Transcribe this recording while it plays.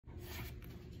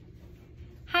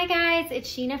Hi guys, it's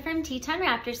Sheena from Teton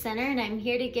Raptor Center and I'm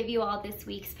here to give you all this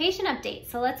week's patient update.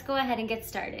 So let's go ahead and get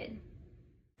started.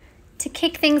 To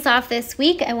kick things off this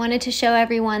week, I wanted to show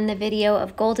everyone the video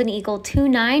of Golden Eagle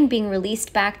 2-9 being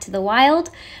released back to the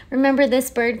wild. Remember, this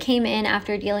bird came in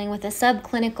after dealing with a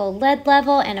subclinical lead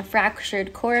level and a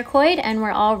fractured coracoid, and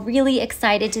we're all really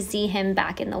excited to see him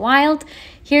back in the wild.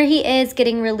 Here he is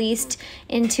getting released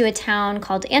into a town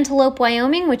called Antelope,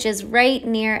 Wyoming, which is right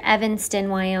near Evanston,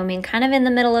 Wyoming, kind of in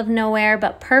the middle of nowhere,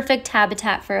 but perfect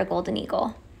habitat for a golden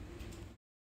eagle.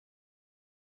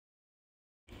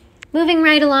 Moving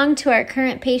right along to our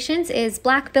current patients is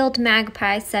Black-billed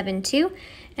Magpie 7-2,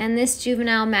 and this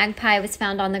juvenile magpie was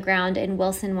found on the ground in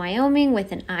Wilson, Wyoming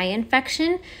with an eye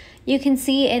infection. You can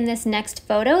see in this next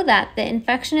photo that the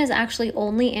infection is actually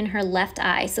only in her left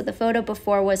eye. So the photo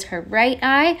before was her right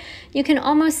eye. You can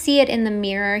almost see it in the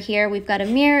mirror here. We've got a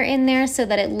mirror in there so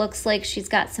that it looks like she's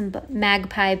got some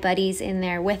magpie buddies in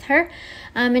there with her.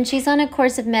 And she's on a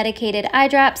course of medicated eye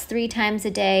drops 3 times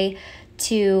a day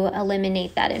to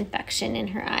eliminate that infection in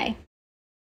her eye.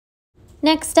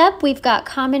 Next up, we've got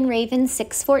Common Raven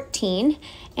 614,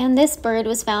 and this bird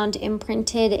was found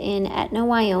imprinted in Etna,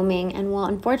 Wyoming, and will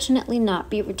unfortunately not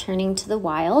be returning to the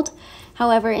wild.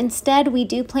 However, instead, we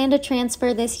do plan to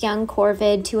transfer this young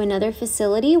corvid to another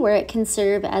facility where it can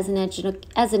serve as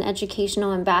an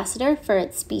educational ambassador for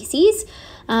its species.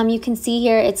 You can see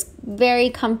here it's very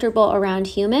comfortable around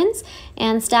humans,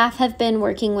 and staff have been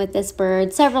working with this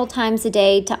bird several times a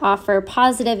day to offer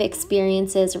positive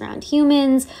experiences around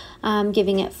humans,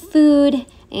 giving it food,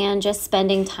 and just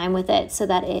spending time with it so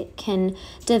that it can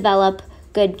develop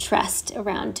good trust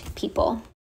around people.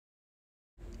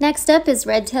 Next up is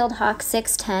Red-tailed Hawk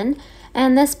 610,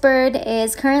 and this bird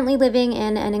is currently living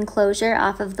in an enclosure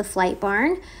off of the flight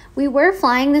barn. We were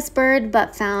flying this bird,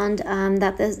 but found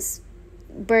that this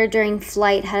bird during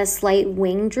flight had a slight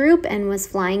wing droop and was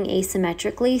flying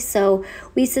asymmetrically, so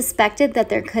we suspected that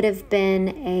there could have been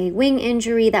a wing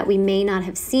injury that we may not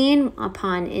have seen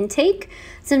upon intake.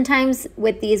 Sometimes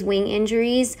with these wing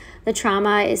injuries, the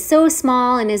trauma is so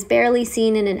small and is barely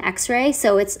seen in an x-ray,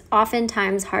 so it's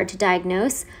oftentimes hard to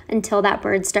diagnose until that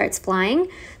bird starts flying.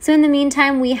 So in the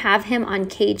meantime, we have him on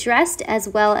cage rest as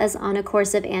well as on a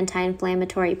course of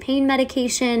anti-inflammatory pain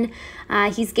medication.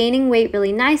 He's gaining weight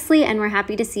really nicely, and we're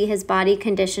happy to see his body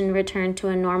condition return to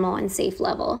a normal and safe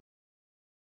level.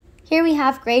 Here we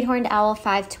have Great Horned Owl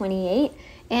 528.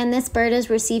 And this bird is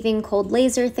receiving cold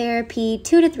laser therapy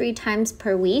 2 to 3 times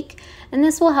per week, and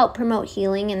this will help promote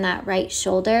healing in that right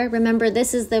shoulder. Remember,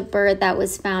 this is the bird that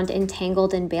was found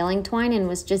entangled in baling twine and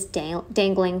was just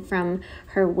dangling from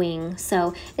her wing.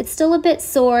 So it's still a bit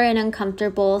sore and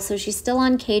uncomfortable, so she's still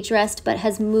on cage rest, but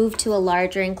has moved to a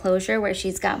larger enclosure where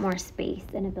she's got more space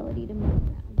and ability to move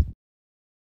around.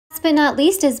 Last but not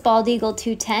least is Bald Eagle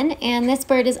 210, and this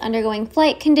bird is undergoing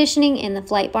flight conditioning in the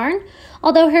flight barn.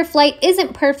 Although her flight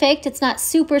isn't perfect, it's not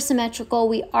super symmetrical,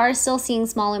 we are still seeing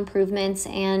small improvements,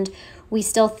 and we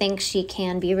still think she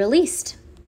can be released.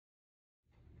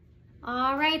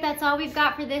 All right, that's all we've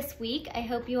got for this week. I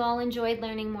hope you all enjoyed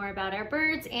learning more about our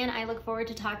birds, and I look forward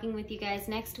to talking with you guys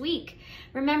next week.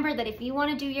 Remember that if you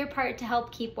want to do your part to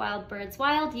help keep wild birds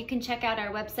wild, you can check out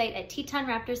our website at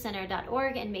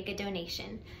tetonraptorcenter.org and make a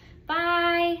donation.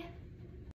 Bye!